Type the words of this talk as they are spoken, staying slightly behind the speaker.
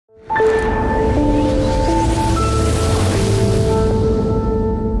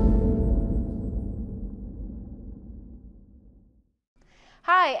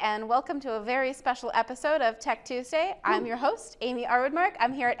and welcome to a very special episode of Tech Tuesday. I'm your host, Amy Arwoodmark.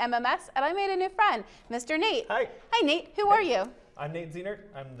 I'm here at MMS, and I made a new friend, Mr. Nate. Hi. Hi, Nate. Who are you? I'm Nate Zenert.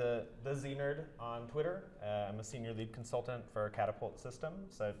 I'm the Z-Nerd on Twitter. I'm a senior lead consultant for Catapult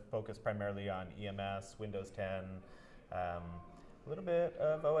Systems. I focus primarily on EMS, Windows 10, a little bit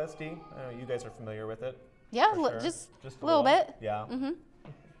of OSD. You guys are familiar with it. Yeah, sure. just a little little bit. Yeah.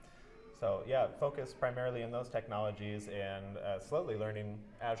 So yeah, focus primarily on those technologies and slowly learning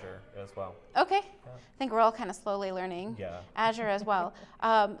Azure as well. Okay. Yeah. I think we're all kind of slowly learning Yeah. Azure as well.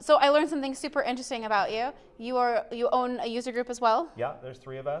 So I learned something super interesting about you. You own a user group as well? Yeah, there's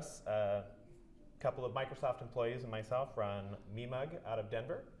three of us. A couple of Microsoft employees and myself run MEMUG out of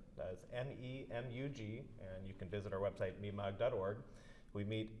Denver. That's MEMUG, and you can visit our website, memug.org. We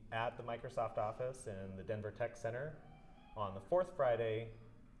meet at the Microsoft office in the Denver Tech Center on the fourth Friday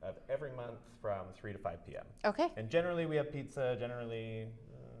of every month from 3 to 5 p.m. Okay. And generally we have pizza, generally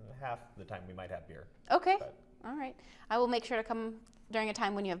half the time we might have beer. Okay. But all right. I will make sure to come during a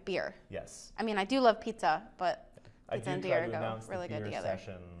time when you have beer. yes. I mean, I do love pizza, but I pizza do and try beer to go announce really the good beer together.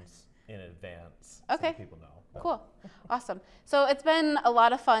 sessions in advance Okay. so people know. But Cool. Awesome. So it's been a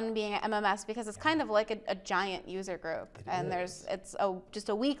lot of fun being at MMS because it's kind of like a giant user group. It And is. it's just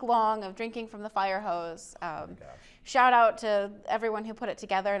a week long of drinking from the fire hose. Oh my gosh. Shout out to everyone who put it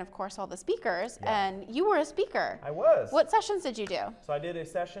together and, of course, all the speakers. Yeah. And you were a speaker. I was. What sessions did you do? So I did a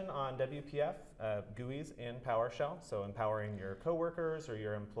session on WPF, GUIs in PowerShell, so empowering your coworkers or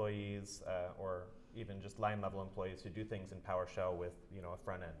your employees or even just line level employees who do things in PowerShell with a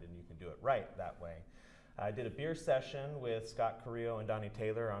front end, and you can do it right that way. I did a beer session with Scott Carrillo and Donnie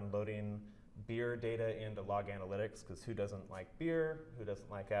Taylor on loading beer data into Log Analytics, because who doesn't like beer, who doesn't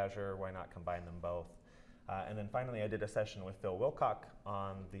like Azure, why not combine them both? And then finally I did a session with Phil Wilcock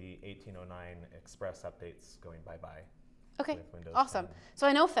on the 1809 Express updates going bye-bye. Okay, With Windows awesome. 10. So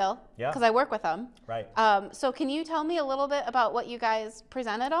I know Phil Yeah. because I work with him. Right. So can you tell me a little bit about what you guys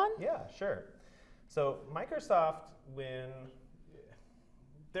presented on? Yeah, sure. So Microsoft, when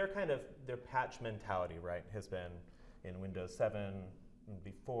their patch mentality, right, has been in Windows 7 and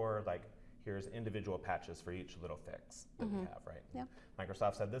before, like, here's individual patches for each little fix that we have, right? Yeah.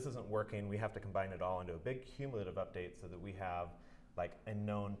 Microsoft said this isn't working, we have to combine it all into a big cumulative update so that we have like a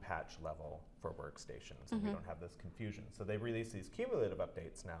known patch level for workstations and we don't have this confusion. So they release these cumulative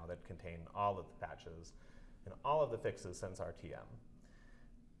updates now that contain all of the patches and all of the fixes since RTM.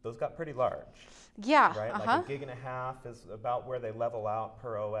 Those got pretty large, Yeah. right? Like 1.5 gig is about where they level out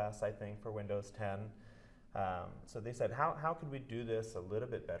per OS, I think, for Windows 10. So they said, how could we do this a little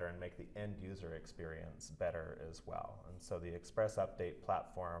bit better and make the end user experience better as well? And so the Express Update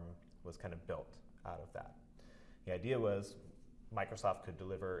platform was kind of built out of that. The idea was Microsoft could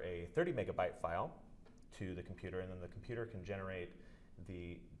deliver a 30 megabyte file to the computer, and then the computer can generate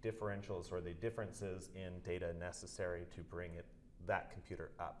the differentials or the differences in data necessary to bring that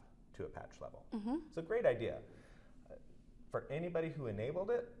computer up to a patch level. It's a great idea. For anybody who enabled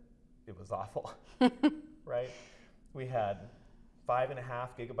it, it was awful, right? We had 5.5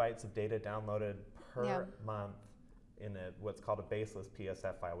 gigabytes of data downloaded per month in what's called a baseless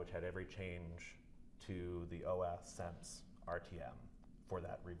PSF file, which had every change to the OS since RTM for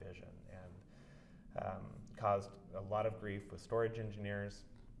that revision, and caused a lot of grief with storage engineers.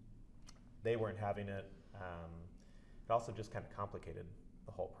 They weren't having it. It also just kind of complicated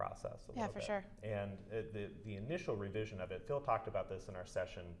the whole process a little bit. For sure. And the initial revision of it, Phil talked about this in our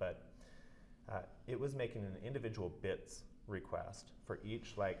session, but it was making an individual bits request for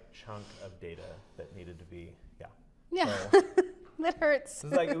each chunk of data that needed to be, Yeah. So, That hurts.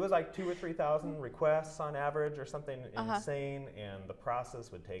 it was like 2,000 or 3,000 requests on average or something insane, and the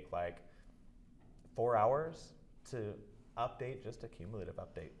process would take 4 hours to update just a cumulative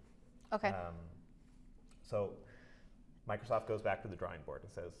update. Okay. So Microsoft goes back to the drawing board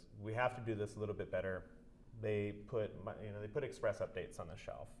and says, we have to do this a little bit better. They put Express updates on the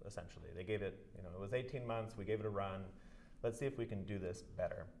shelf, essentially. They gave it, it was 18 months, we gave it a run. Let's see if we can do this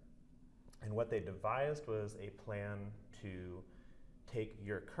better. And what they devised was a plan to take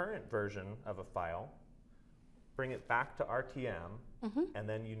your current version of a file, bring it back to RTM, and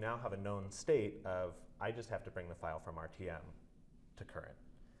then you now have a known state of, I just have to bring the file from RTM to current.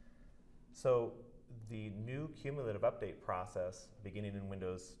 So the new cumulative update process, beginning in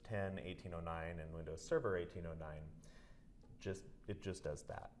Windows 10 1809 and Windows Server 1809, it just does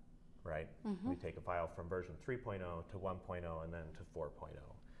that, right? We take a file from version 3.0 to 1.0 and then to 4.0.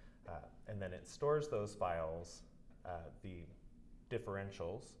 And then it stores those files, the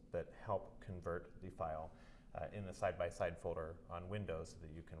differentials that help convert the file in the side-by-side folder on Windows so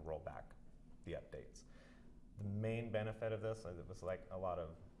that you can roll back the updates. The main benefit of this, it was like a lot of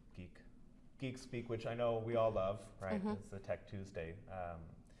geek speak, which I know we all love, right? It's the Tech Tuesday.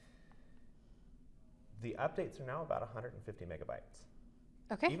 The updates are now about 150 megabytes.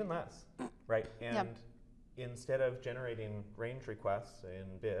 Okay. Even less, right? And instead of generating range requests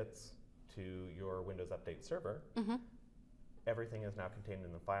in bits to your Windows Update server, everything is now contained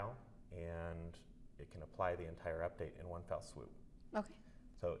in the file, and it can apply the entire update in one fell swoop. Okay.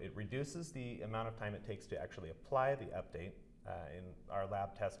 So it reduces the amount of time it takes to actually apply the update. In our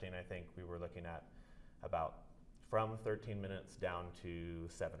lab testing, I think we were looking at about from 13 minutes down to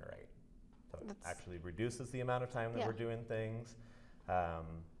 7 or 8. So it actually reduces the amount of time that we're doing things.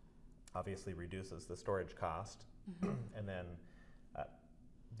 Obviously reduces the storage cost. And then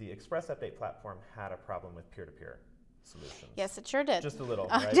the Express Update platform had a problem with peer-to-peer solutions. Yes, it sure did. Just a little,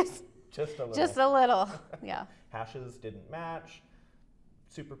 right? Just a little. Just a little, yeah. Hashes didn't match.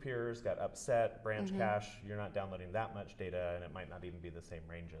 Super peers got upset. Branch cache, you're not downloading that much data, and it might not even be the same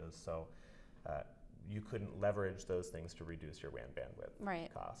ranges. So you couldn't leverage those things to reduce your WAN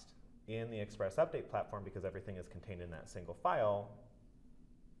bandwidth cost. In the Express Update platform, because everything is contained in that single file,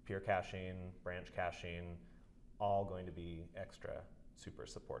 peer caching, branch caching, all going to be extra super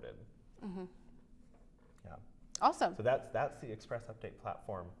supported. Yeah. Awesome. So that's the Express Update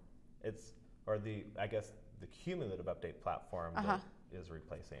platform. I guess the cumulative update platform that is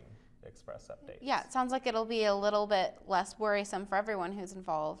replacing Express Updates. Yeah, it sounds like it'll be a little bit less worrisome for everyone who's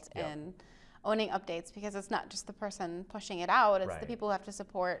involved in owning updates, because it's not just the person pushing it out, it's the people who have to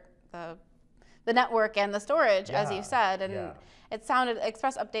support the network and the storage, as you said. And it sounded,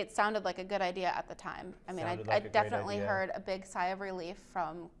 Express Updates sounded like a good idea at the time. I mean, I definitely heard a big sigh of relief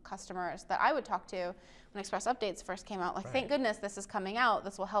from customers that I would talk to when Express Updates first came out. Like, thank goodness this is coming out.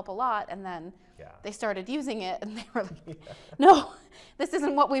 This will help a lot. And then they started using it, and they were like, no, this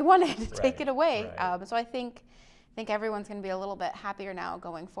isn't what we wanted. Take it away. So I think everyone's going to be a little bit happier now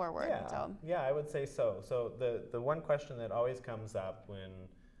going forward. Yeah, I would say so. So the one question that always comes up when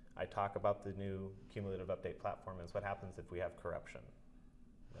I talk about the new cumulative update platform is what happens if we have corruption,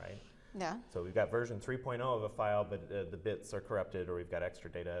 right? Yeah. So we've got version 3.0 of a file, but the bits are corrupted, or we've got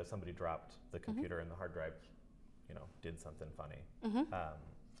extra data. Somebody dropped the computer and the hard drive, did something funny.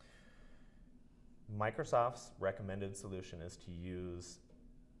 Microsoft's recommended solution is to use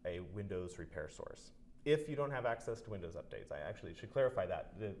a Windows repair source. If you don't have access to Windows updates, I actually should clarify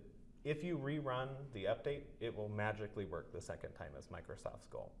that. If you rerun the update, it will magically work the second time as Microsoft's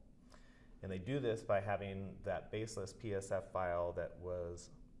goal. And they do this by having that baseless PSF file that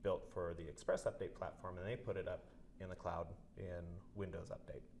was built for the Express Update platform, and they put it up in the cloud in Windows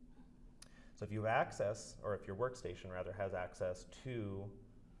Update. So if you have access, or if your workstation rather has access to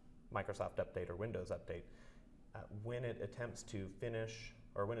Microsoft Update or Windows Update, when it attempts to finish,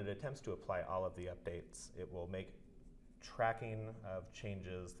 or when it attempts to apply all of the updates, it will make tracking of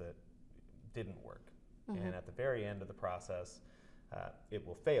changes that didn't work. And at the very end of the process, it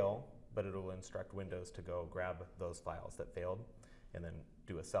will fail, but it will instruct Windows to go grab those files that failed and then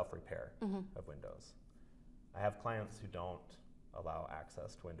do a self-repair of Windows. I have clients who don't allow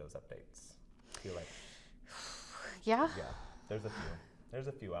access to Windows updates. I feel like, there's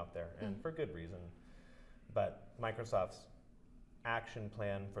a few out there, and for good reason. But Microsoft's action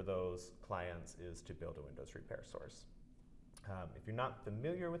plan for those clients is to build a Windows repair source. If you're not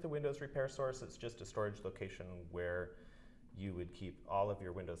familiar with the Windows repair source, it's just a storage location where you would keep all of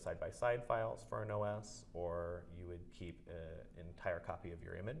your Windows side-by-side files for an OS, or you would keep an entire copy of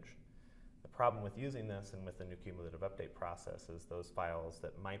your image. The problem with using this and with the new cumulative update process is those files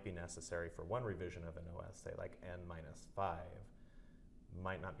that might be necessary for one revision of an OS, say like N-5,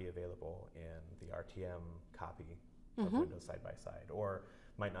 might not be available in the RTM copy of Windows side-by-side, or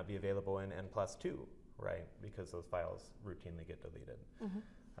might not be available in N+2, right? Because those files routinely get deleted.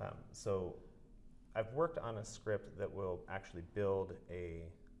 So I've worked on a script that will actually build a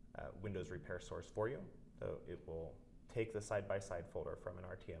Windows repair source for you. So it will take the side-by-side folder from an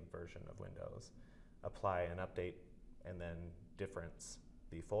RTM version of Windows, apply an update, and then difference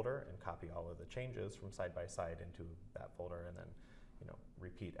the folder and copy all of the changes from side-by-side into that folder, and then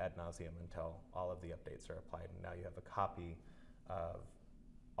repeat ad nauseum until all of the updates are applied. And now you have a copy of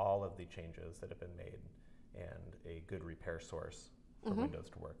all of the changes that have been made and a good repair source for Windows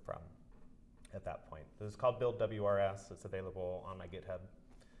to work from at that point. This is called Build WRS. It's available on my GitHub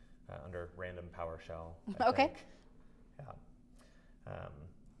under Random PowerShell. I think.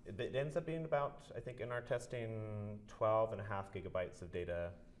 It ends up being about, I think in our testing, 12.5 gigabytes of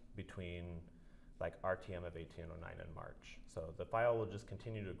data between like RTM of 1809 in March. So the file will just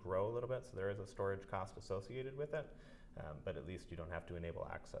continue to grow a little bit, so there is a storage cost associated with it, but at least you don't have to enable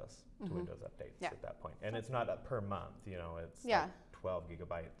access to Windows updates at that point. And it's not per month, it's like 12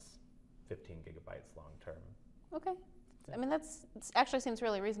 gigabytes, 15 gigabytes long term. Okay. I mean, it actually seems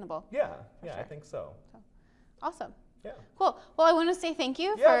really reasonable. Yeah, sure. I think so. Awesome. Yeah. Cool. Well, I want to say thank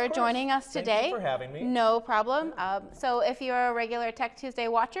you for joining us today. Thank you for having me. No problem. So if you're a regular Tech Tuesday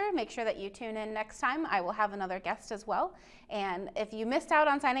watcher, make sure that you tune in next time. I will have another guest as well. And if you missed out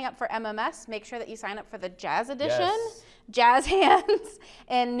on signing up for MMS, make sure that you sign up for the Jazz Edition, Jazz Hands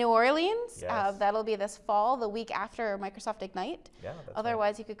in New Orleans. Yes. That'll be this fall, the week after Microsoft Ignite. Yeah, that's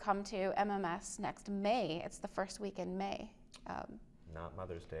Otherwise, you could come to MMS next May. It's the first week in May. Not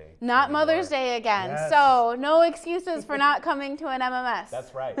Mother's Day. Not anymore. Mother's Day again. Yes. So no excuses for not coming to an MMS.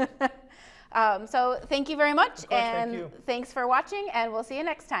 That's right. So thank you very much. Of course, and thank you. Thanks for watching, and we'll see you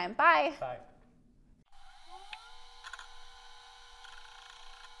next time. Bye. Bye.